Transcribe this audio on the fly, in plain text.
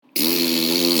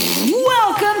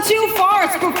to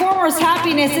Farts, Performers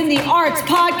Happiness in the Arts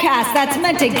podcast that's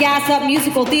meant to gas up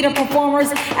musical theater performers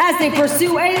as they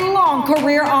pursue a long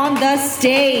career on the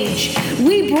stage.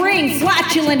 We bring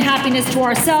flatulent happiness to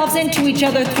ourselves and to each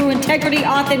other through integrity,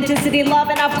 authenticity, love,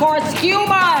 and of course,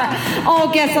 humor.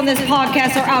 All guests on this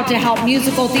podcast are out to help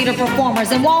musical theater performers,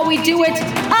 and while we do it,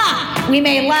 we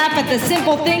may laugh at the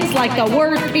simple things like the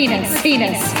word penis.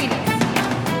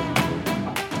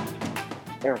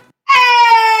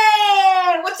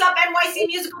 What's up, NYC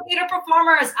musical theater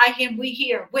performers? I am we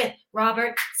here with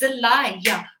Robert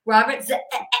Zelaya. Robert Zelaya.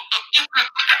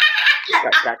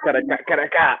 Thanks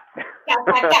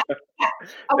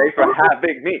for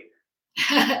having me.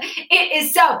 It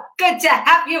is so good to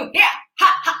have you here.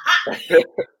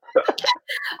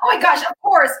 Oh my gosh, of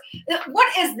course. What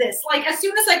is this? Like, as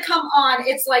soon as I come on,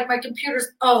 it's like my computer's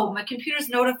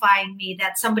notifying me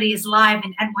that somebody is live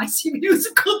in NYC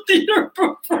musical theater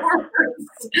performers.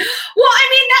 Well, I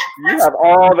mean, that's you have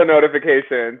all the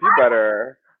notifications. You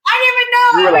better. I didn't even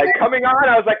know. You were like, coming on?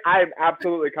 I was like, I'm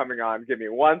absolutely coming on. Give me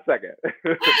 1 second.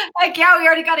 Like, yeah, we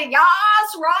already got a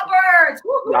Yas, Robert.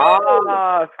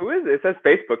 Yas. Who is it? It says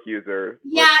Facebook user.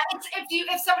 Yeah, it's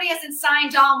if somebody hasn't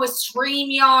signed on with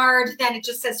StreamYard, then it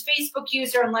just says Facebook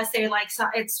user unless they like,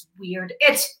 it's weird.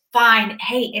 It's fine.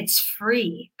 Hey, it's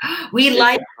free. It's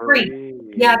like free.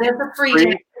 Yeah, there's a free.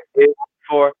 Free is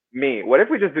for me. What if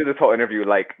we just do this whole interview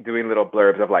like doing little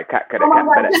blurbs of like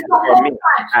for me?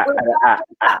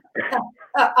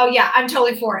 Oh yeah, I'm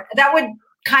totally for it. That would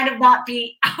kind of not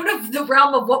be out of the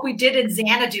realm of what we did in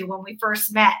Xanadu when we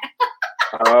first met.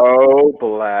 Oh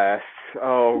bless.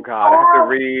 Oh God, I have to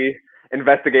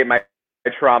re-investigate my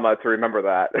trauma to remember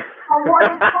that.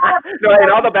 No, in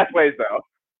all the best ways though.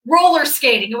 Roller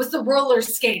skating. It was the roller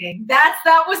skating. That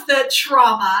was the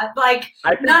trauma. Like,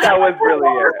 I think that was really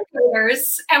it.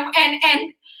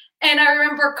 And I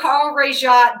remember Carl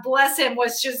Rejat, bless him,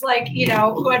 was just like,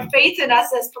 who had faith in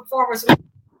us as performers.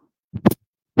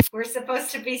 We're supposed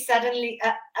to be suddenly,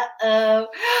 Bless.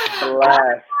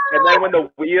 And then when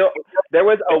there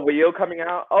was a wheel coming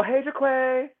out. Oh, hey,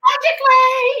 Jaquay. Hi,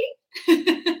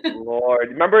 Jaquay. Lord.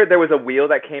 Remember there was a wheel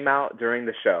that came out during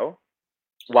the show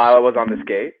while I was on the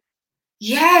skate?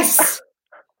 Yes.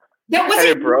 That was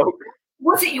it broke.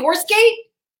 Was it your skate?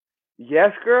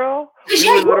 Yes, girl. We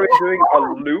were literally doing a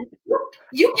loop.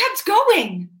 You kept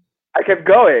going. I kept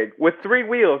going with 3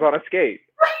 wheels on a skate.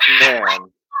 Man. I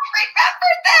remember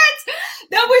that.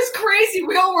 That was crazy.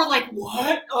 We all were like,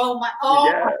 what? Oh my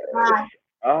God.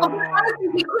 Honestly,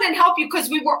 we couldn't help you because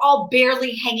we were all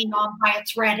barely hanging on by a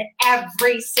thread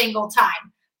every single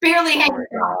time. Barely hanging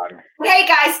on. Hey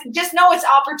guys, just know it's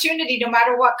opportunity no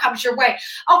matter what comes your way.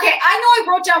 Okay, I know I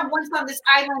wrote down Once on This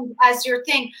Island as your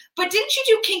thing, but didn't you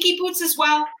do Kinky Boots as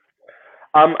well?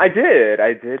 I did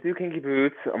do Kinky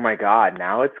Boots. Oh my God,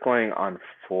 now it's going on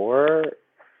 4-ish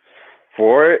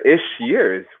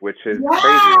years, which is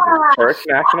crazy. First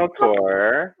national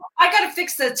tour. I gotta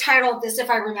fix the title of this if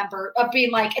I remember, of being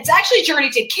like, it's actually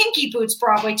Journey to Kinky Boots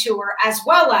Broadway tour as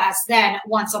well as then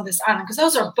Once on This Island, because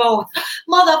those are both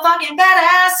motherfucking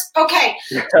badass. Okay.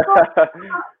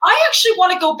 I actually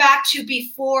want to go back to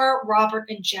before Robert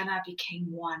and Jenna became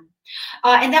one.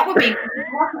 And that would be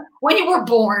when you were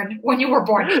born. It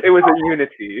was a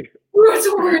unity.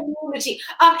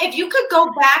 If you could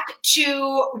go back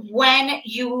to when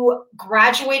you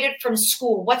graduated from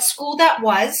school, what school that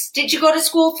was? Did you go to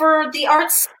school for the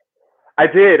arts? I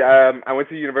did. I went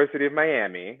to the University of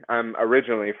Miami. I'm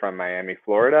originally from Miami,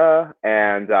 Florida.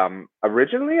 And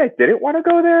originally I didn't want to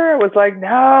go there. I was like, no,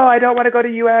 I don't want to go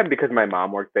to UM because my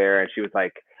mom worked there. And she was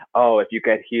like, oh, if you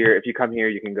come here,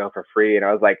 you can go for free. And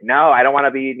I was like, no, I don't want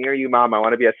to be near you, Mom. I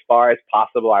want to be as far as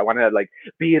possible. I want to like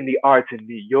be in the arts in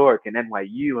New York and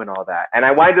NYU and all that. And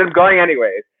I wound up going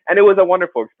anyways. And it was a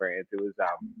wonderful experience. It was,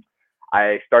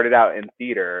 I started out in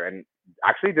theater and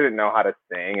actually didn't know how to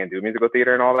sing and do musical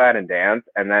theater and all that and dance.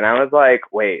 And then I was like,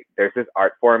 wait, there's this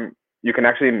art form. You can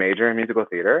actually major in musical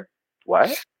theater. What?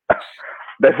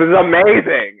 This is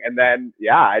amazing. And then,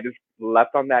 yeah, I just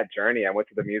left on that journey. I went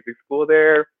to the music school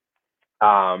there.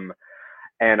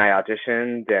 And I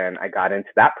auditioned and I got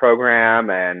into that program,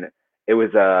 and it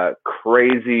was a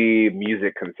crazy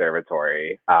music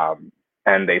conservatory.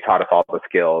 And they taught us all the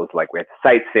skills. Like we had to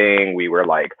sight sing. We were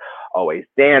like always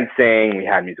dancing. We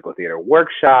had musical theater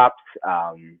workshops.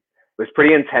 It was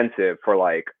pretty intensive for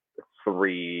like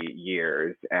 3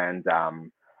 years. And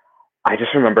I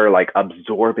just remember like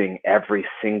absorbing every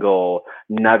single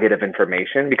nugget of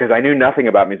information because I knew nothing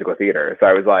about musical theater. So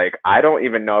I was like, I don't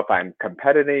even know if I'm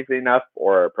competitive enough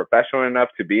or professional enough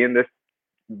to be in this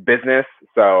business.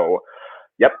 So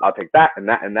yep, I'll take that and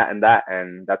that and that and that.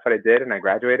 And that's what I did. And I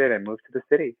graduated and moved to the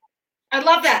city. I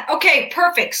love that. Okay,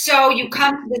 perfect. So you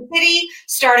come to the city,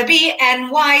 start a B,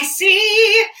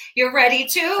 NYC. You're ready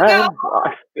to go.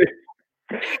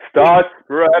 Start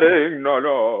spreading no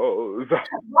nose.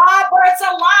 Robert's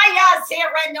Elias here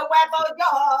in Nuevo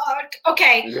York.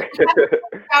 Okay.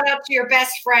 Shout out to your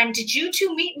best friend. Did you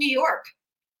two meet in New York?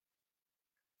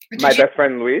 My best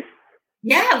friend Luis?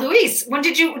 Yeah, Luis. When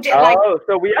did you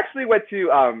so we actually went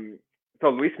to so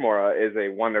Luis Mora is a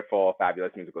wonderful,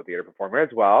 fabulous musical theater performer as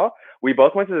well. We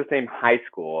both went to the same high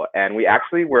school, and we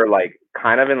actually were like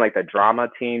kind of in like the drama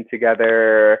team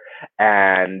together,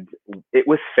 and it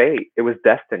was fate. It was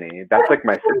destiny. That's like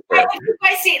my sister.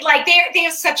 I see, like they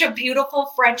have such a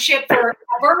beautiful friendship forever.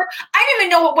 I didn't even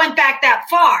know it went back that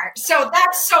far. So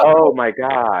that's so cool. My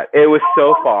God. It was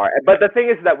so far. But the thing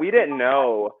is that we didn't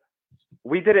know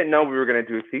we were going to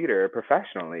do theater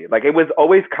professionally. Like, it was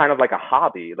always kind of like a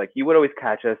hobby. Like, you would always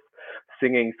catch us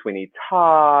singing Sweeney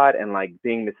Todd and like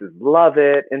being Mrs.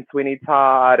 Lovett in Sweeney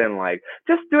Todd and like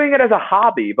just doing it as a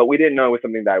hobby. But we didn't know it was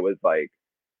something that was like,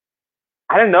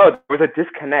 I don't know, there was a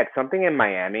disconnect. Something in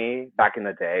Miami back in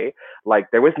the day, like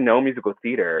there was no musical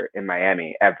theater in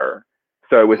Miami ever.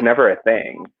 So it was never a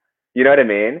thing. You know what I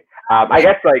mean? I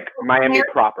guess like Miami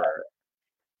proper.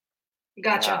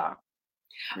 Gotcha. Yeah.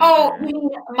 Oh,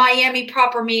 Miami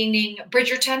proper meaning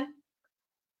Bridgerton?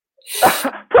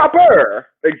 Proper!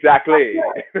 Exactly.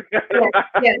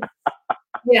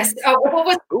 Yes. What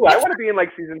was? Ooh, I want to be in like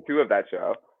season 2 of that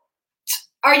show.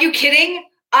 Are you kidding?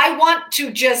 I want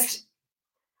to just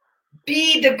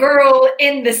be the girl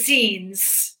in the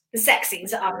scenes, the sex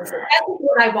scenes, obviously. That's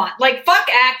what I want. Like, fuck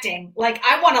acting. Like,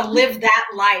 I want to live that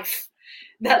life.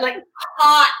 That like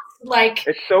hot, like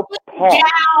it's so pop.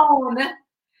 Down.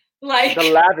 Like the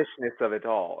lavishness of it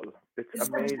all. It's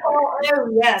amazing.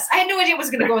 Oh, yes. I had no idea it was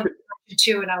going to go into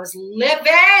 2, and I was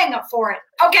living for it.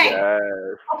 Okay. Yes.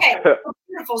 Okay.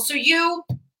 Beautiful.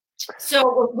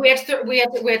 So we had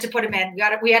to put him in.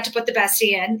 We had to put the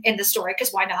bestie in the story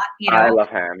because why not? You know. I love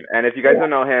him, and if you guys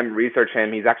don't know him, research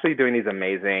him. He's actually doing these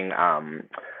amazing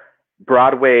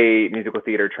Broadway musical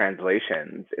theater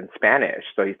translations in Spanish.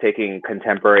 So he's taking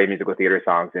contemporary musical theater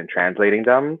songs and translating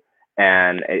them.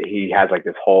 And he has like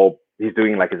he's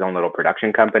doing like his own little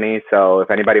production company. So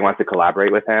if anybody wants to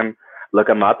collaborate with him, look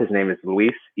him up. His name is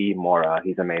Luis E. Mora.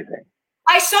 He's amazing.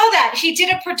 I saw that. He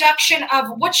did a production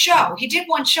of what show? He did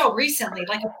one show recently,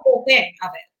 like a whole thing of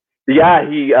it.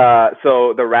 Yeah,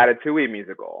 so the Ratatouille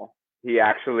musical, he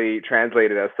actually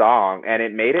translated a song and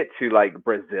it made it to like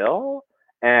Brazil.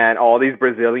 And all these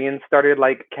Brazilians started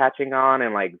like catching on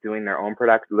and like doing their own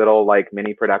little like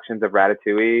mini productions of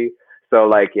Ratatouille. So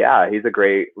like, yeah, he's a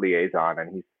great liaison,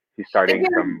 and he's starting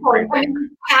some.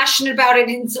 I'm passionate about it,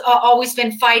 and he's always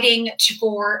been fighting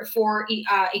for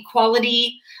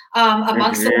equality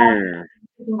amongst the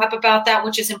up about that,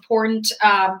 which is important.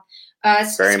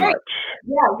 Very much.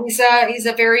 Yeah, he's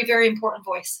a very, very important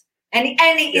voice, and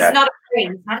he's not afraid.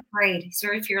 He's not afraid. He's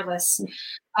very fearless.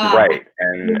 Right,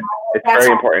 and it's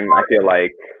very important. I feel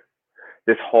like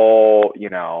this whole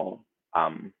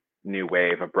new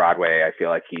wave of Broadway. I feel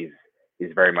like he's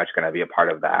very much going to be a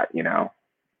part of that,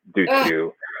 due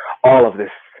to all of this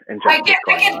injustice. I get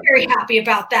very happy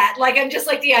about that. Like, I'm just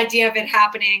like the idea of it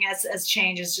happening as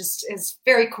change is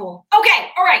very cool.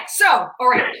 Okay. All right. Sidetrack,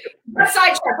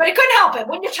 but it couldn't help it.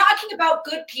 When you're talking about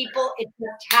good people, it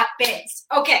just happens.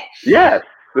 Okay. Yes.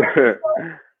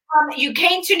 You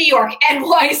came to New York,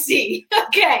 NYC.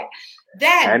 Okay.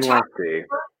 Then NYC. The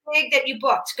gig that you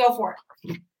booked. Go for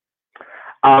it.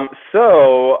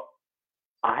 So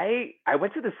I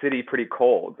went to the city pretty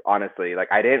cold, honestly.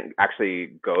 Like, I didn't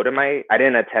actually I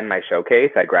didn't attend my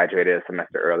showcase. I graduated a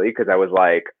semester early because I was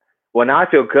like, well, now I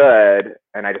feel good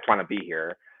and I just want to be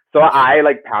here. So I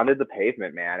like pounded the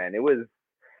pavement, man. And it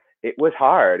was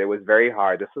hard. It was very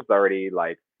hard. This was already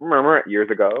like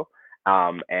years ago.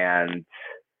 And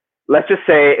let's just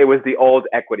say it was the old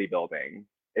Equity building.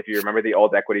 If you remember the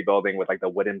old Equity building with like the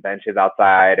wooden benches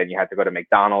outside and you had to go to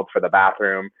McDonald's for the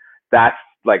bathroom, that's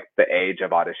like the age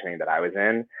of auditioning that I was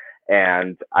in.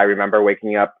 And I remember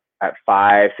waking up at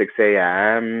 5, 6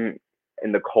 a.m.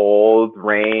 in the cold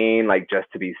rain, like just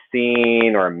to be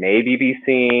seen or maybe be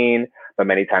seen, but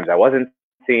many times I wasn't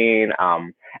seen.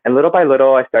 And little by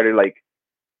little, I started like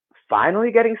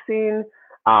finally getting seen.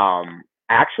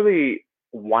 Actually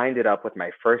winded up with my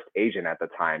first agent at the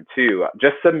time too,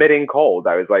 just submitting cold.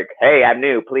 I was like, hey, I'm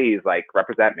new, please like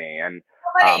represent me. And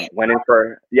I went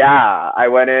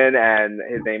in and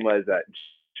his name was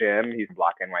Jim. He's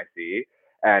Block NYC.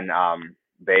 And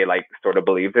they like sort of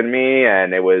believed in me,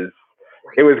 and it was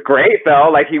It was great though.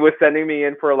 Like he was sending me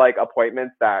in for like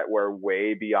appointments that were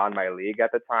way beyond my league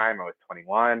at the time. I was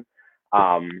 21.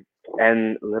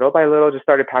 And little by little just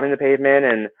started pounding the pavement,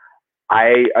 and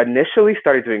I initially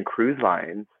started doing cruise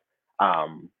lines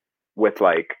with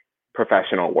like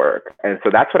professional work. And so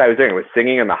that's what I was doing, was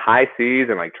singing in the high seas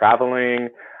and like traveling.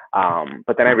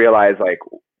 But then I realized like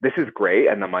this is great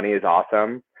and the money is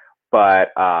awesome.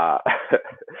 But sorry,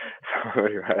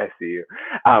 I see you.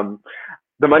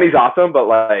 The money's awesome, but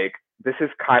like this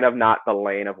is kind of not the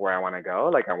lane of where I want to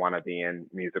go. Like I want to be in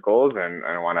musicals and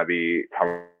I want to be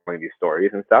telling these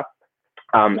stories and stuff.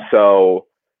 So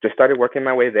just started working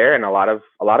my way there, and a lot of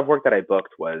work that I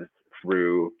booked was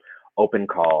through open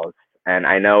calls. And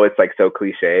I know it's like so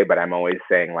cliche, but I'm always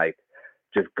saying like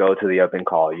just go to the open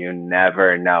call. You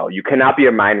never know. You cannot be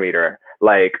a mind reader.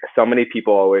 Like so many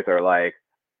people always are like,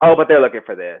 oh, but they're looking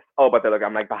for this. Oh, but they're looking.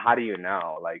 I'm like, but how do you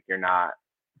know? Like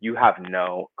you have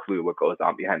no clue what goes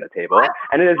on behind the table,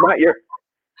 and it is not your.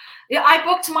 Yeah, I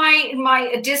booked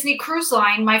my Disney Cruise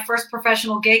Line, my first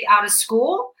professional gig out of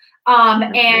school,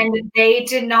 and they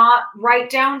did not write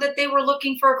down that they were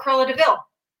looking for a Cruella de Vil.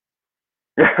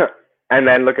 And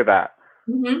then look at that.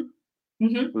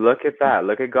 Look at that.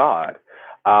 Look at God.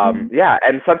 Yeah,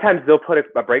 and sometimes they'll put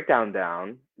a breakdown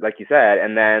down, like you said,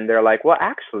 and then they're like, well,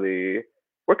 actually,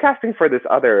 we're casting for this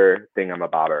other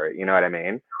thingamabobber. You know what I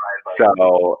mean?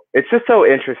 So it's just so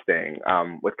interesting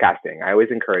with casting. I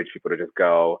always encourage people to just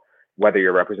go, whether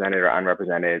you're represented or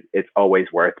unrepresented. It's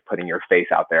always worth putting your face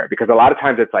out there, because a lot of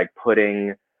times it's like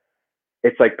putting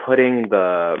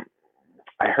the,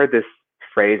 I heard this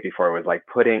phrase before, it was like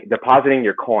depositing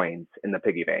your coins in the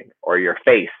piggy bank, or your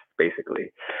face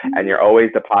basically. And you're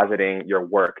always depositing your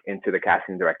work into the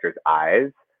casting director's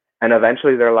eyes. And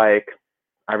eventually they're like,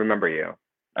 I remember you.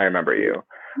 A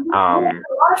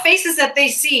lot of faces that they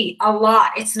see a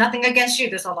lot. It's nothing against you.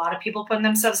 There's a lot of people putting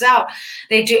themselves out.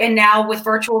 They do, and now with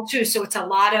virtual too. So it's a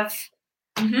lot of.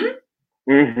 And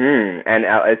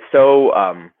it's so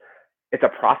it's a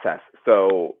process.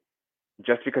 So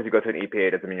just because you go to an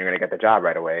EPA doesn't mean you're going to get the job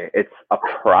right away. It's a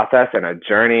process and a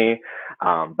journey,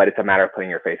 but it's a matter of putting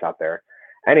your face out there.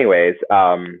 Anyways,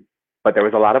 but there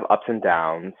was a lot of ups and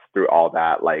downs through all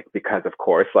that, like, because of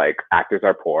course, like, actors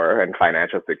are poor and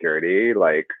financial security,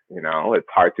 like, you know, it's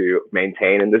hard to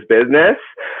maintain in this business.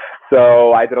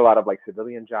 So I did a lot of like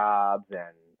civilian jobs,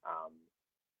 and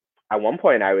at one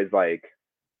point I was like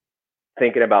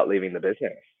thinking about leaving the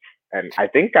business. And I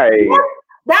think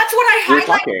that's what I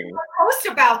highlighted in the post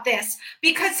about this,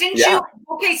 because so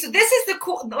this is the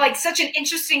cool, like, such an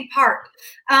interesting part.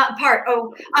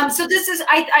 So this is,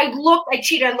 I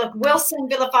cheated. Look, Wilson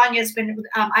Villafana has been,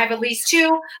 I have at least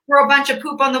 2, throw a bunch of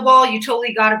poop on the wall. You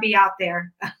totally got to be out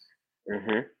there.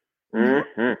 I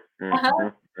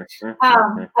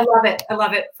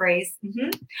love it phrase.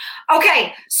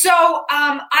 Okay. So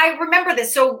I remember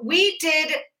this. So we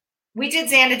did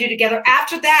Xanadu together.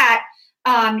 After that,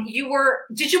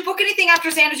 did you book anything after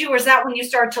Xanadu, or is that when you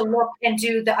started to look and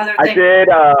do the other thing? I did,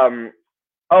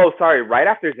 right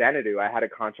after Xanadu, I had a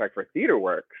contract for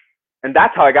TheaterWorks, and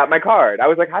that's how I got my card. I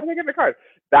was like, how did I get my card?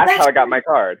 That's how I got my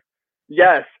card.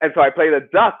 Yes, and so I played a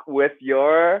duck with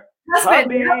your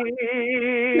husband.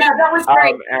 Yeah, that was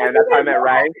great. And that's how I met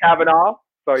Ryan Kavanaugh,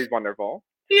 so he's wonderful.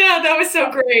 Yeah, that was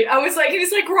so great. He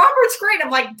was like, Robert's great.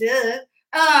 I'm like, duh.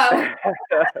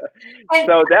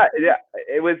 So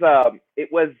it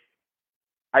was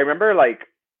I remember like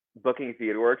booking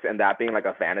TheaterWorks and that being like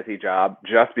a fantasy job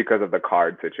just because of the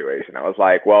card situation. I was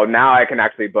like, well, now I can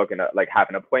actually book and like have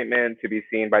an appointment to be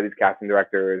seen by these casting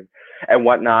directors and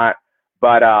whatnot.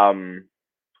 But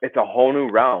it's a whole new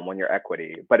realm when you're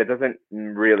equity, but it doesn't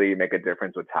really make a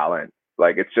difference with talent.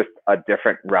 Like, it's just a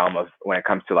different realm of when it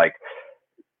comes to like,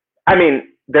 I mean,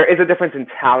 there is a difference in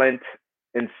talent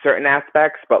in certain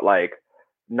aspects, but like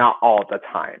not all the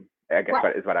time, I guess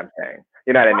is what I'm saying.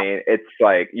 You know what I mean? It's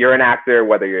like, you're an actor,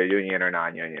 whether you're union or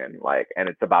non-union, like, and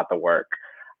it's about the work.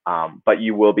 But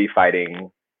you will be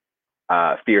fighting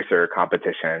fiercer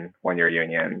competition when you're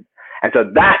union. And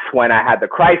so that's when I had the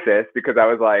crisis, because I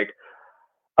was like,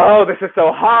 oh, this is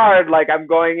so hard. Like, I'm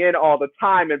going in all the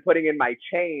time and putting in my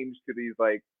change to these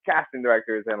like casting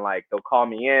directors, and like, they'll call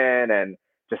me in and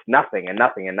just nothing and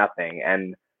nothing and nothing.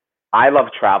 And I love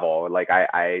travel. Like,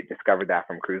 I discovered that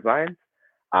from cruise lines.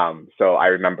 So I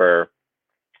remember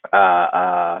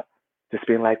just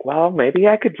being like, well, maybe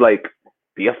I could like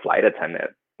be a flight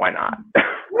attendant. Why not?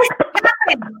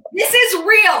 This is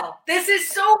real. This is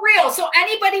so real. So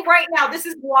anybody right now, this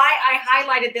is why I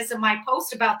highlighted this in my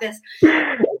post about this.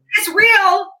 It's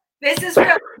real. This is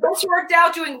real. Those who are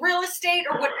out doing real estate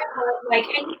or whatever, like,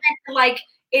 and like,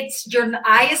 it's your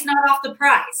eye is not off the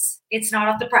prize. It's not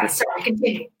off the prize.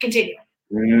 Sorry, continue.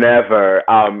 Never.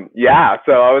 Yeah.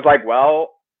 So I was like,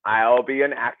 well, I'll be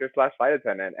an actor / flight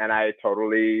attendant, and I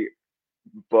totally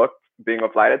booked being a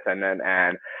flight attendant,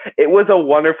 and it was a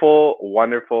wonderful,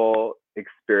 wonderful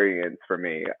experience for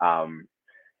me.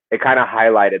 It kind of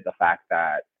highlighted the fact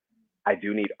that I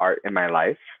do need art in my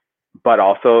life, but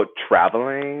also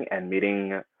traveling and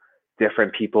meeting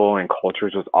different people and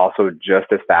cultures was also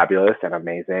just as fabulous and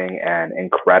amazing and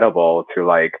incredible to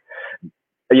like,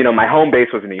 my home base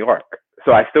was in New York.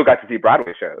 So I still got to see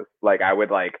Broadway shows. Like I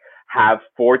would like have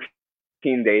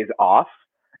 14 days off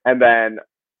and then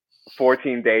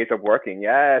 14 days of working.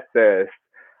 Yes, sis.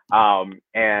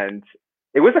 And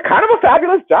it was a kind of a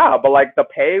fabulous job, but like the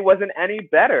pay wasn't any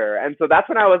better. And so that's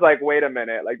when I was like, wait a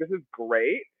minute, like this is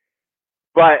great,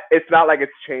 but it's not like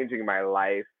it's changing my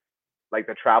life. Like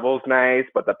the travel's nice,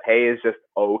 but the pay is just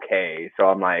okay. So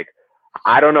I'm like,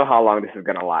 I don't know how long this is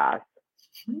gonna last.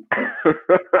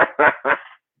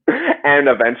 And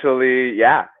eventually,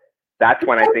 yeah, that's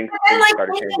when I think things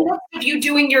started changing. Of you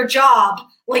doing your job,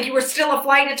 like you were still a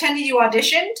flight attendant, you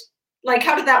auditioned? Like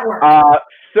how did that work?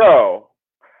 So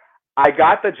I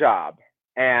got the job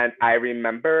and I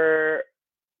remember,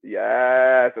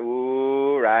 yes,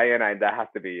 ooh, Ryan, that has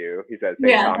to be you. He says,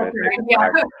 St. Thomas.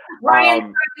 Right.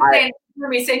 Yeah.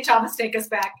 Ryan, St. Thomas, take us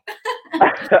back.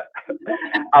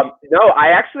 No, I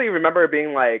actually remember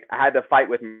being like, I had to fight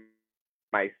with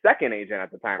my second agent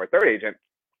at the time, or third agent.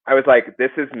 I was like,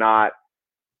 this is not,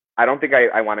 I don't think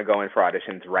I want to go in for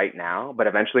auditions right now, but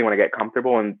eventually when I get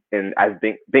comfortable in as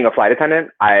being a flight attendant,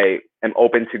 I am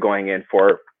open to going in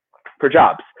for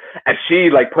jobs. And she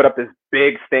like put up this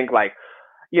big stink, like,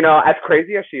 as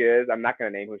crazy as she is, I'm not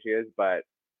going to name who she is, but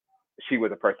she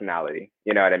was a personality.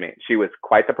 You know what I mean? She was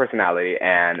quite the personality,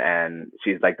 and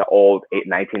she's like the old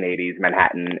 1980s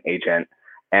Manhattan agent.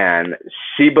 And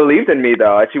she believed in me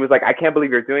though. She was like, I can't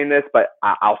believe you're doing this, but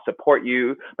I'll support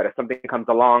you. But if something comes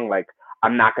along, like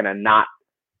I'm not gonna not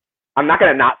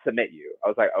submit you. I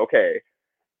was like, okay.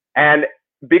 And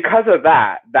because of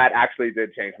that actually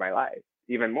did change my life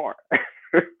even more.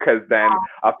 Because then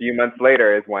a few months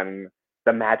later is when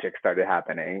the magic started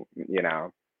happening,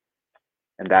 and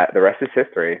that the rest is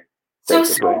history. So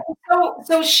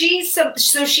she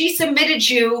submitted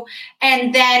you,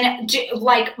 and then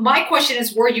like my question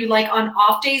is, were you like on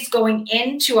off days going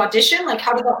in to audition? Like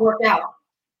how did that work out?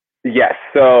 Yes.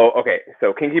 So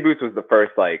Kinky Boots was the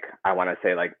first like I want to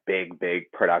say like big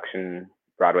production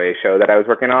Broadway show that I was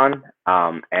working on,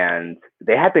 and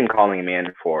they had been calling me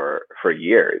in for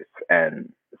years, and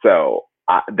so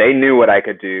they knew what I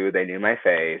could do. They knew my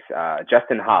face.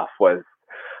 Justin Huff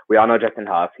we all know Justin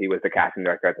Huff. He was the casting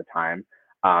director at the time.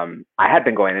 I had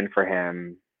been going in for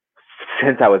him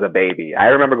since I was a baby. I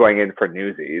remember going in for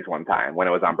Newsies one time when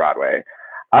it was on Broadway.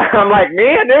 I'm like, me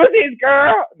a Newsies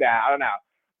girl? Nah, I don't know.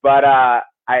 But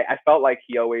I felt like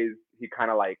he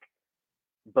kind of like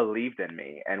believed in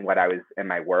me and what I was in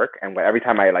my work, and every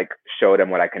time I like showed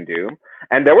him what I can do.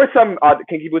 And there were some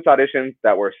Kinky Boots auditions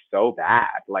that were so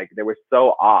bad, like they were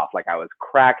so off. Like I was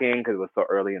cracking because it was so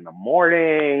early in the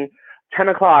morning. 10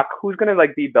 o'clock, who's gonna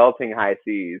like be belting high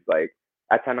C's like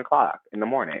at 10 o'clock in the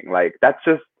morning? Like that's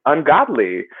just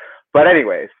ungodly. But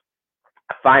anyways,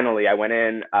 finally I went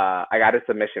in, I got a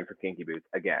submission for Kinky Boots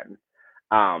again.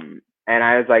 And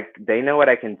I was like, they know what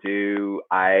I can do.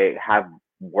 I have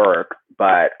work,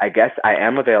 but I guess I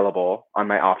am available on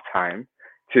my off time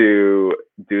to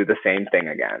do the same thing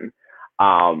again.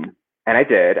 And I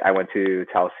did. I went to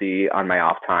Telsey on my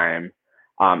off time.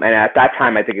 And at that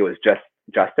time, I think it was just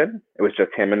Justin. It was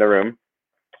just him in the room.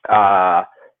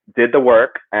 Did the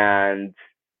work, and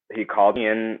he called me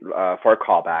in for a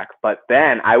callback. But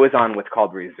then I was on what's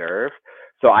called reserve.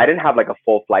 So I didn't have like a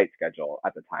full flight schedule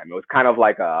at the time. It was kind of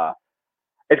like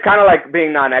it's kind of like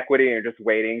being non-equity and you're just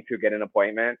waiting to get an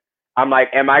appointment. I'm like,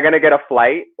 am I going to get a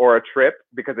flight or a trip?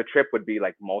 Because a trip would be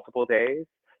like multiple days.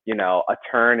 A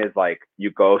turn is like you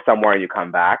go somewhere and you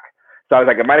come back. So I was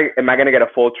like, am I going to get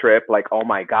a full trip? Like, oh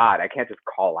my God, I can't just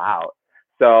call out.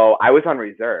 So I was on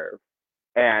reserve,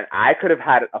 and I could have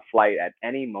had a flight at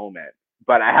any moment,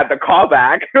 but I had the call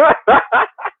back.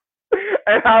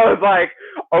 And I was like,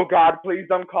 oh God, please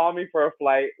don't call me for a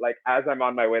flight. Like as I'm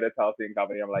on my way to Telsey and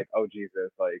Company, I'm like, oh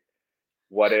Jesus, like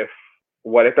what if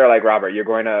they're like, Robert, you're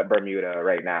going to Bermuda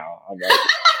right now? I'm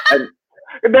like,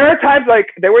 and there were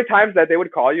times that they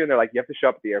would call you and they're like, you have to show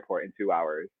up at the airport in 2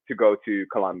 hours to go to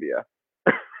Colombia.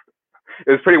 It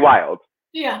was pretty wild.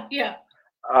 Yeah.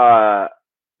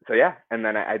 So yeah, and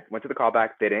then I went to the callback.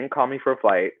 They didn't call me for a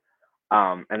flight.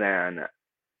 And then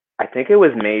I think it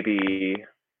was maybe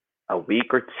a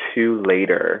week or two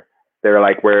later, They were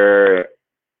like, we're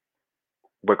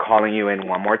calling you in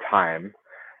one more time,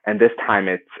 and this time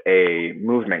it's a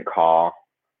movement call.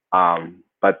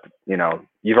 But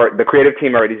the creative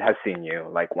team already has seen you,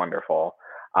 like, wonderful.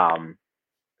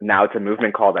 Now it's a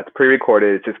movement call that's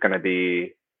pre-recorded. It's just gonna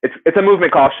be it's a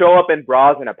movement call. Show up in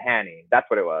bras and a panty. That's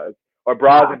what it was, or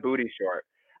bras and booty short.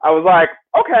 I was like,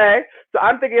 okay. So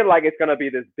I'm thinking like it's gonna be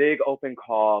this big open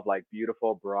call of like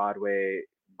beautiful Broadway,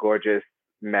 gorgeous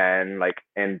men like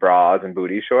in bras and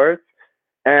booty shorts.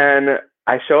 And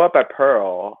I show up at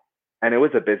Pearl, and it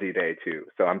was a busy day too.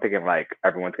 So I'm thinking like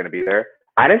everyone's gonna be there.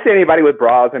 I didn't see anybody with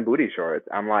bras and booty shorts.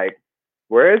 I'm like,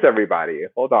 where is everybody?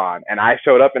 Hold on. And I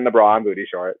showed up in the bra and booty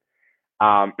short.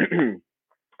 And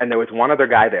there was one other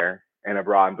guy there in a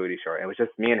bra and booty short. It was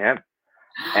just me and him.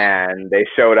 And they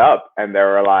showed up and they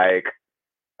were like,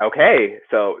 okay,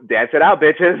 so dance it out,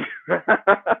 bitches.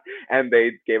 And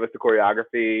they gave us the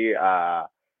choreography.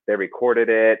 They recorded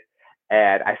it.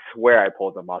 And I swear I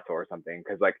pulled a muscle or something,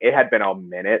 because like it had been a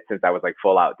minute since I was like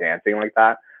full out dancing like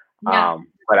that. Yeah.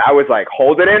 But I was like,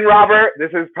 hold it in, Robert.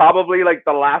 This is probably like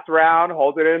the last round.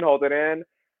 Hold it in, hold it in.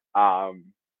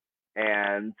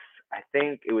 And I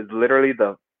think it was literally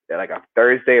like a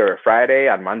Thursday or a Friday.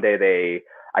 On Monday,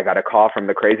 I got a call from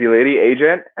the crazy lady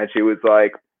agent, and she was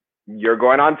like, you're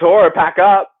going on tour, pack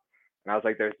up. And I was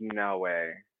like, there's no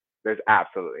way. There's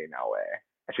absolutely no way.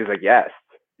 And she was like, yes,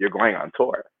 you're going on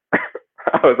tour.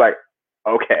 I was like,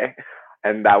 okay.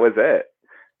 And that was it.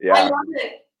 Yeah. I love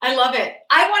it. I love it.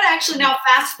 I want to actually now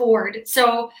fast forward.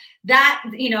 So that,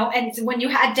 and when you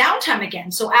had downtime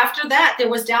again. So after that, there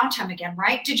was downtime again,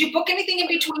 right? Did you book anything in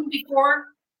between before?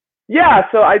 Yeah.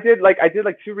 So I did like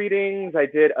 2 readings. I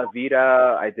did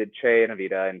Evita. I did Che and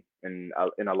Evita in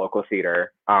a local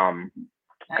theater. Nice.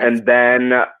 And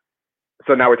then,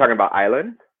 so now we're talking about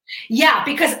Island. Yeah,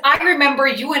 because I remember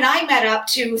you and I met up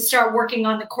to start working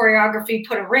on the choreography,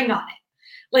 Put a Ring on It.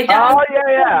 Like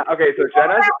yeah. Okay, so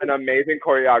Jenna's an amazing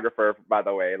choreographer, by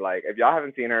the way. Like, if y'all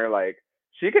haven't seen her, like,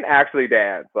 she can actually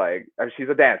dance. Like, she's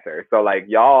a dancer. So, like,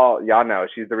 y'all know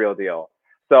she's the real deal.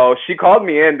 So she called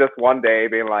me in just one day,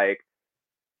 being like,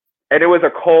 and it was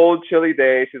a cold, chilly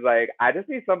day. She's like, I just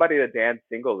need somebody to dance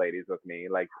Single Ladies with me,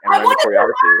 like, and learn the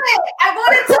choreography. I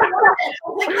wanted to learn it.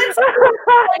 Like, let's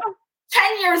like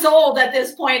 10 years old at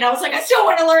this point. I was like, I still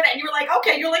want to learn it. And you were like,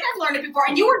 okay. You're like, I've learned it before.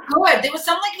 And you were good. There was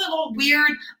some like little weird,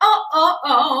 It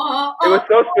was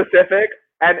so specific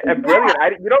and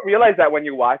brilliant. You don't realize that when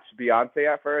you watch Beyonce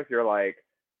at first. You're like,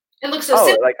 it looks so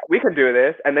simple. Like, we can do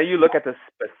this. And then you look at the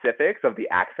specifics of the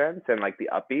accents and like the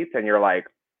upbeats, and you're like,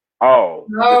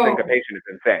 the syncopation is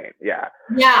insane. Yeah.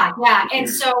 Yeah. And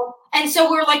so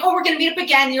we were like, we're going to meet up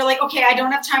again. And you're like, okay, I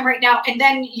don't have time right now. And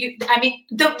then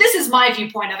this is my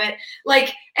viewpoint of it.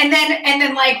 Like, and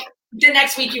then like the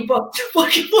next week you booked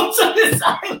fucking books on this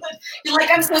island. You're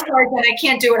like, I'm so sorry, but I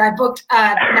can't do it. I booked.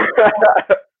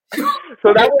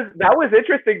 So that was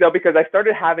interesting though, because I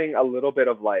started having a little bit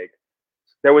of like,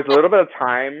 there was a little bit of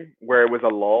time where it was a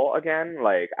lull again.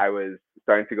 Like, I was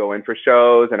starting to go in for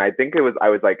shows, and I think I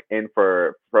was like in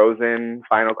for Frozen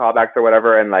final callbacks or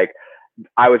whatever, and like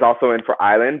I was also in for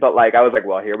Island, but like I was like,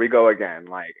 well, here we go again.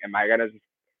 Like, am I gonna just...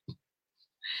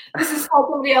 This is how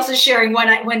somebody else is sharing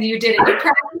when you did it. You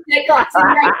practiced it. I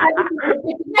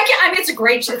mean, it's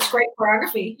great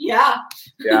choreography. Yeah.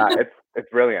 Yeah, it's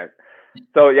brilliant.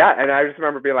 So yeah, and I just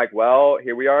remember being like, well,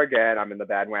 here we are again. I'm in the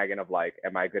bandwagon of like,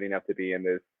 am I good enough to be in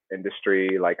this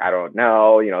industry? Like, I don't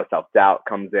know, self-doubt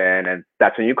comes in, and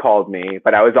that's when you called me.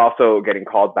 But I was also getting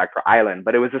called back for Island,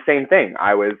 but it was the same thing.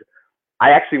 I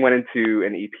actually went into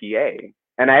an EPA,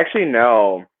 and I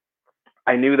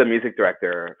knew the music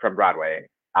director from Broadway,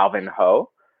 Alvin Ho,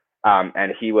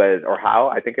 and he was, or How,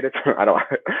 I think it is.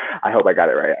 I hope I got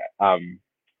it right.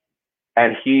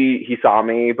 And he saw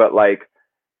me, but like,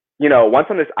 Once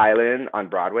on This Island on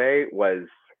Broadway was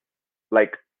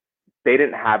like, they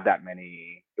didn't have that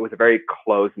many. It was a very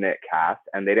close-knit cast,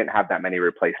 and they didn't have that many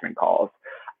replacement calls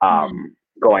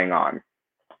going on.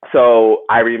 So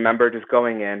I remember just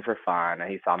going in for fun,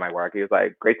 and he saw my work. He was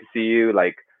like, great to see you.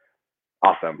 Like,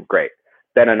 awesome, great.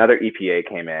 Then another EPA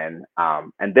came in,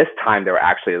 and this time they were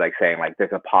actually like saying like,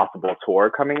 there's a possible tour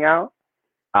coming out.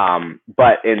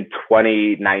 But in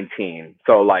 2019,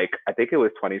 so like, I think it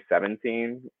was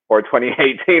 2017 or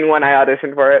 2018 when I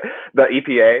auditioned for it, the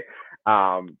EPA,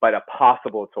 but a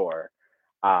possible tour.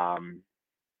 And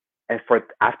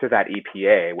after that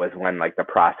EPA was when like the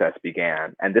process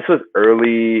began. And this was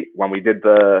early when we did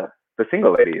the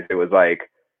Single Ladies. It was like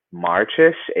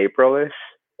Marchish, Aprilish.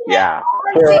 Yeah.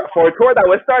 For a tour that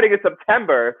was starting in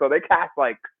September. So they cast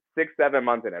like 6-7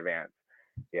 months in advance.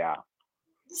 Yeah.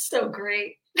 So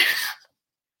great.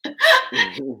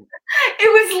 It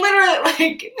was literally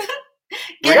like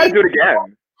we gotta do it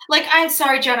again. Like, I'm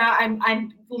sorry, Jenna,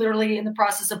 I'm literally in the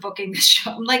process of booking this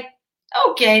show. I'm like,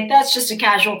 okay, that's just a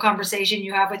casual conversation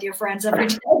you have with your friends every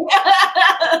day.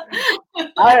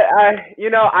 I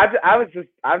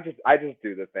just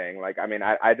do the thing. Like, I mean,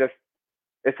 I just,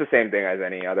 it's the same thing as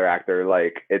any other actor.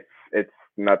 Like, it's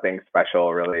nothing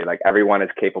special really. Like, everyone is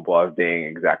capable of being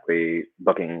exactly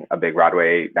booking a big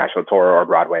Broadway national tour or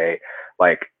Broadway.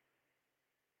 Like,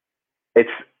 it's,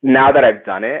 now that I've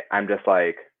done it, I'm just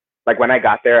like when I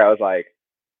got there, I was like,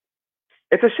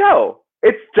 it's a show.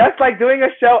 It's just like doing a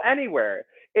show anywhere.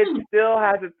 It still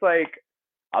has its like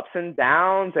ups and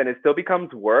downs, and it still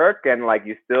becomes work, and like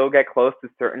you still get close to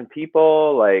certain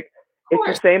people. Like,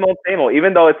 it's the same old,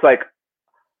 even though it's like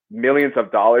millions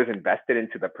of dollars invested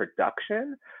into the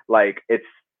production. Like, it's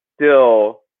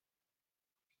still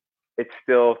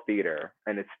theater,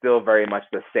 and it's still very much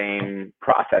the same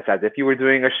process as if you were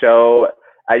doing a show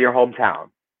at your hometown.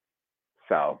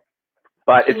 So,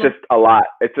 but it's just a lot.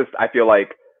 It's just, I feel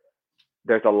like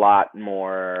there's a lot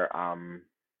more,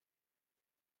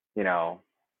 you know,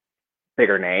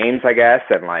 bigger names, I guess,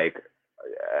 and like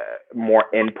more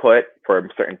input for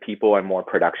certain people and more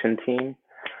production team.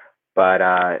 But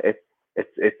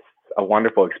it's a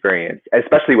wonderful experience,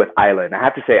 especially with Island. I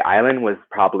have to say, Island was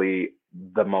probably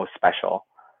the most special,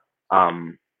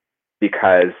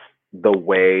 because the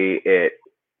way it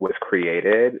was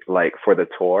created, like for the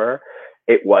tour,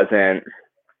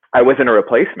 I wasn't a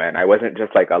replacement. I wasn't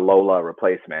just like a Lola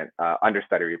replacement,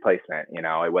 understudy replacement. You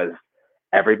know, it was,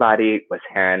 everybody was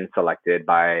hand selected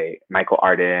by Michael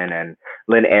Arden and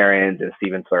Lynn Ahrens and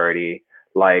Stephen Flaherty.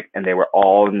 Like, and they were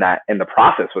all in that, and the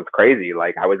process was crazy.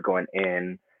 Like, I was going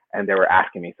in and they were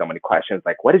asking me so many questions.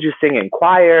 Like, what did you sing in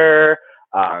choir?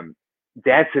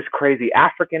 Dance this crazy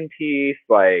African piece.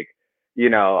 Like, you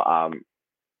know,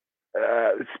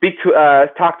 speak to us,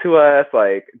 talk to us,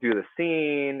 like, do the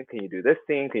scene. Can you do this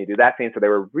scene? Can you do that scene? So they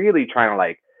were really trying to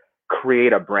like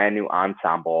create a brand new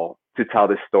ensemble to tell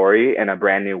this story in a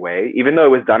brand new way, even though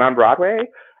it was done on Broadway,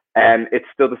 and it's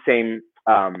still the same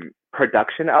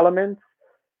production elements.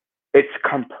 It's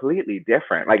completely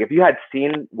different. Like, if you had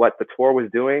seen what the tour was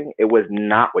doing, it was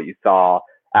not what you saw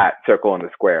at Circle in the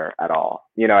Square at all.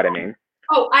 You know what I mean?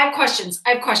 Oh, I have questions.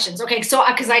 Okay, so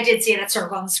because I did see it at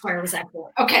Circle in the Square, it was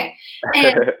excellent. Okay, and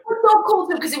it was so cool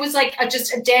too, because it was like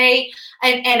just a day,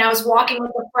 and I was walking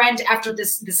with a friend after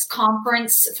this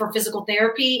conference for physical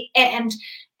therapy, and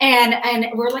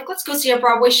we're like, let's go see a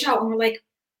Broadway show, and we're like,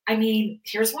 I mean,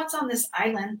 here's what's on this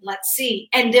island. Let's see,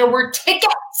 and there were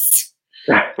tickets.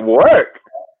 Work.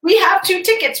 We have 2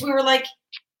 tickets. We were like,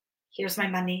 here's my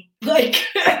money. Like,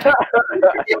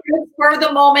 for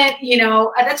the moment, you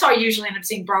know, that's how I usually end up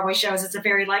seeing Broadway shows. It's a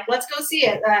very like, let's go see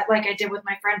it. Like I did with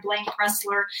my friend Blaine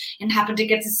Pressler, and happened to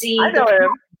get to see. I know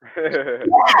him.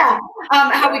 Yeah.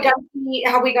 How we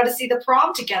got to see the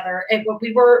prom together, and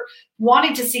we were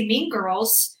wanting to see Mean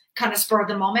Girls, kind of spur of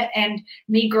the moment, and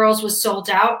Mean Girls was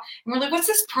sold out, and we're like, what's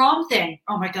this prom thing?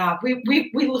 Oh my god, we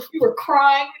were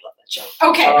crying. We love that show.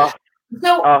 Okay,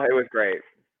 so it was great.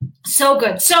 So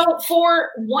good. So for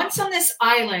Once on This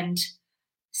Island,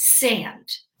 sand.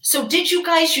 So did you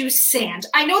guys use sand?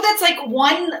 I know that's like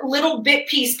one little bit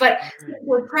piece, but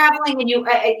we're traveling and you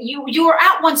were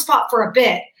at one spot for a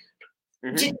bit.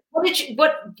 Mm-hmm.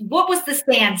 What was the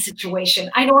sand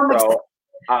situation? I know I'm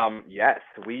excited. Yes,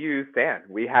 we used sand.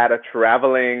 We had a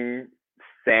traveling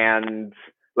sand,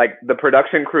 like the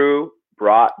production crew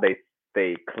brought,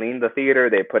 they cleaned the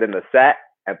theater, they put in the set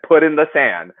and put in the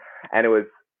sand, and it was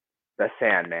the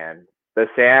sand, man. The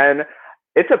sand,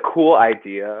 it's a cool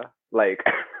idea. Like,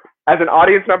 as an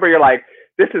audience member, you're like,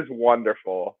 this is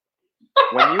wonderful.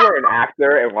 When you are an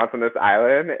actor and Once on This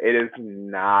Island, it is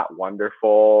not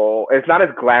wonderful. It's not as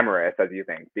glamorous as you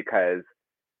think, because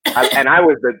I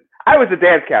was the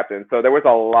dance captain, so there was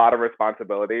a lot of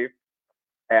responsibility,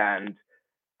 and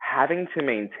having to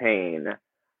maintain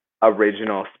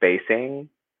original spacing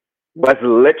was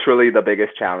literally the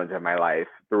biggest challenge of my life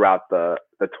throughout the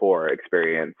tour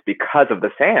experience, because of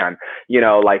the sand. You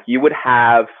know, like, we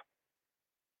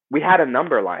had a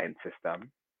number line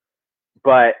system,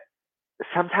 but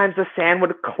sometimes the sand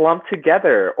would clump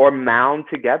together or mound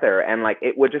together, and like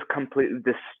it would just completely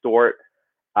distort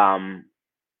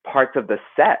parts of the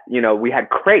set. You know, we had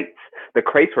crates. The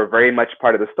crates were very much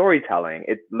part of the storytelling.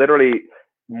 It literally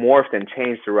morphed and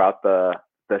changed throughout the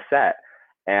set.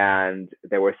 And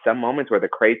there were some moments where the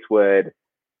crates would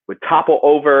topple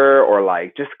over or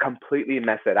like just completely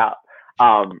mess it up.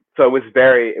 So it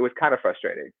was kind of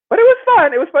frustrating, but it was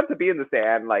fun. It was fun to be in the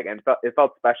sand, like, and it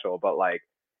felt special, but like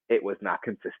it was not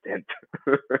consistent.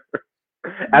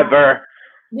 ever.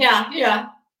 Yeah.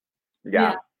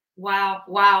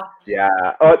 Wow. Yeah.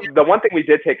 Oh, the one thing we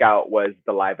did take out was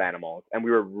the live animals, and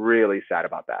we were really sad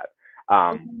about that.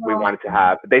 We wanted to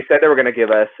have. They said they were going to give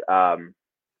us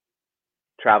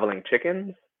traveling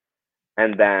chickens,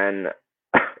 and then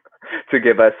to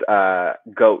give us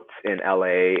goats in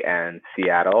LA and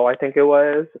Seattle, I think it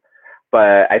was.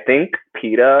 But I think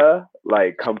PETA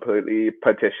like completely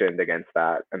petitioned against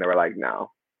that, and they were like,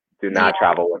 "No, do not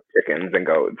travel with chickens and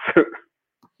goats."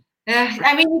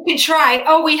 I mean, you can try.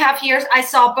 Oh, we have here. I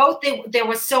saw both. There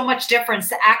was so much difference.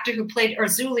 The actor who played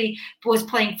Urzuli was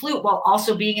playing flute while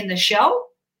also being in the show.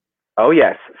 Oh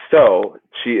yes. So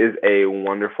she is a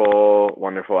wonderful,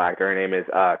 wonderful actor. Her name is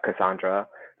Cassandra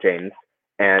James,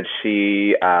 and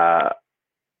she.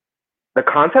 The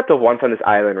concept of Once on This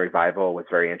Island revival was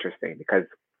very interesting because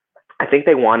I think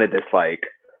they wanted this like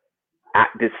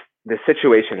this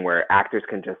situation where actors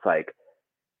can just like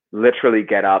literally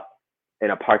get up in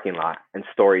a parking lot and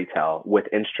story tell with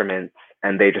instruments,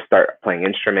 and they just start playing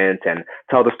instruments and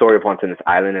tell the story of Once on This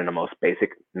Island in the most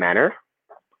basic manner.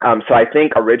 So I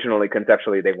think originally,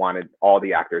 conceptually, they wanted all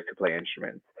the actors to play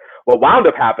instruments. What wound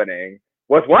up happening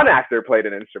was one actor played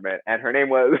an instrument, and her name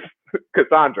was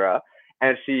Cassandra,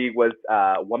 and she was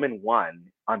woman one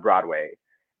on Broadway,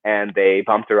 and they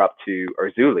bumped her up to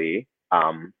Urzuli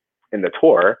in the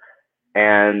tour,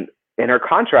 and in her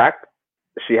contract,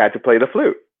 she had to play the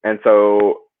flute. And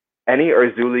so any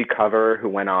Urzuli cover who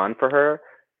went on for her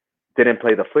didn't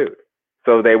play the flute.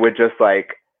 So they would just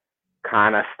like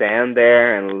kind of stand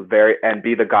there and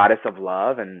be the goddess of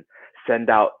love and send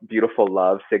out beautiful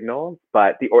love signals,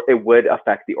 but it would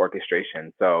affect the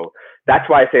orchestration. So that's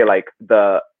why I say like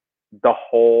the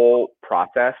whole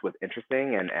process was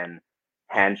interesting and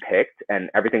handpicked,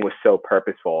 and everything was so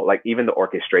purposeful. Like even the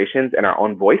orchestrations and our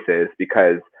own voices,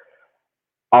 because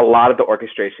a lot of the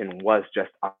orchestration was just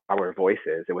our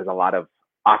voices. It was a lot of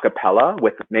a cappella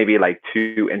with maybe like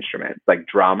two instruments, like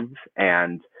drums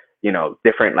and, you know,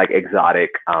 different like exotic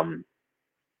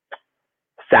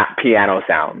piano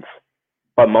sounds.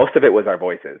 But most of it was our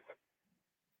voices.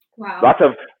 Wow. Lots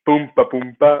of boom ba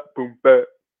boom ba boom ba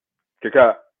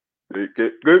kika.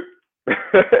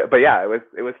 But yeah,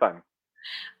 it was fun.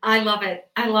 I love it.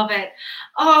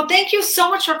 Oh, thank you so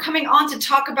much for coming on to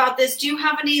talk about this. Do you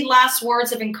have any last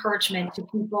words of encouragement to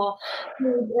people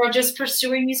who are just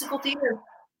pursuing musical theater?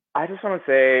 I just want to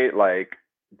say, like,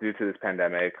 due to this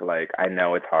pandemic, like, I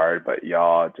know it's hard, but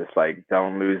y'all just like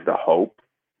don't lose the hope,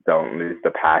 don't lose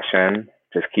the passion.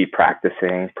 Just keep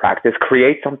practicing.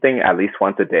 Create something at least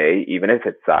once a day, even if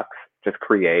it sucks. Just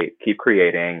keep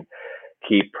creating,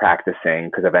 keep practicing,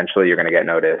 because eventually you're going to get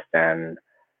noticed, and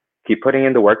keep putting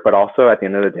in the work. But also at the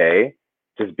end of the day,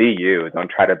 just be you.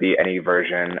 Don't try to be any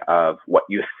version of what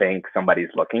you think somebody's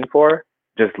looking for.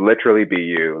 Just literally be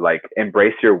you. Like,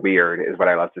 embrace your weird is what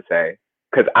I love to say.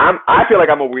 Because I feel like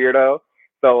I'm a weirdo.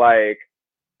 So like,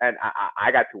 and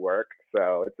I got to work.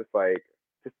 So it's just like,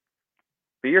 just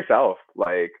be yourself.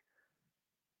 Like,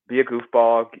 be a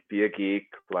goofball, be a geek.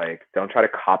 Like, don't try to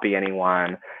copy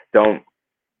anyone. Don't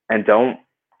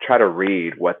try to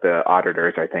read what the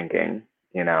auditors are thinking,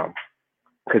 you know,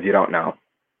 because you don't know.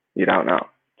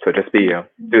 So just be you.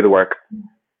 Do the work.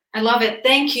 I love it.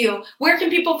 Thank you. Where can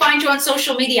people find you on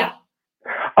social media?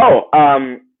 Oh,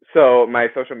 so my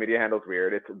social media handle's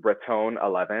weird. It's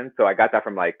Raton11. So I got that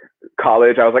from like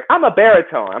college. I was like, I'm a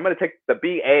baritone. I'm going to take the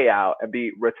BA out and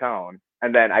be Raton.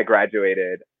 And then I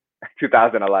graduated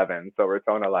 2011. So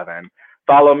Raton11.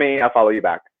 Follow me. I'll follow you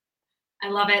back. I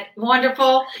love it.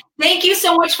 Wonderful. Thank you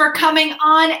so much for coming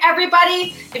on,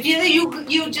 everybody. If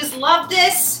you just love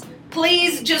this,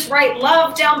 please just write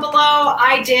love down below.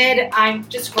 I did. I'm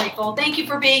just grateful. Thank you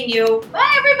for being you.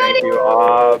 Bye, everybody. Thank you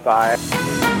all.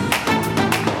 Bye.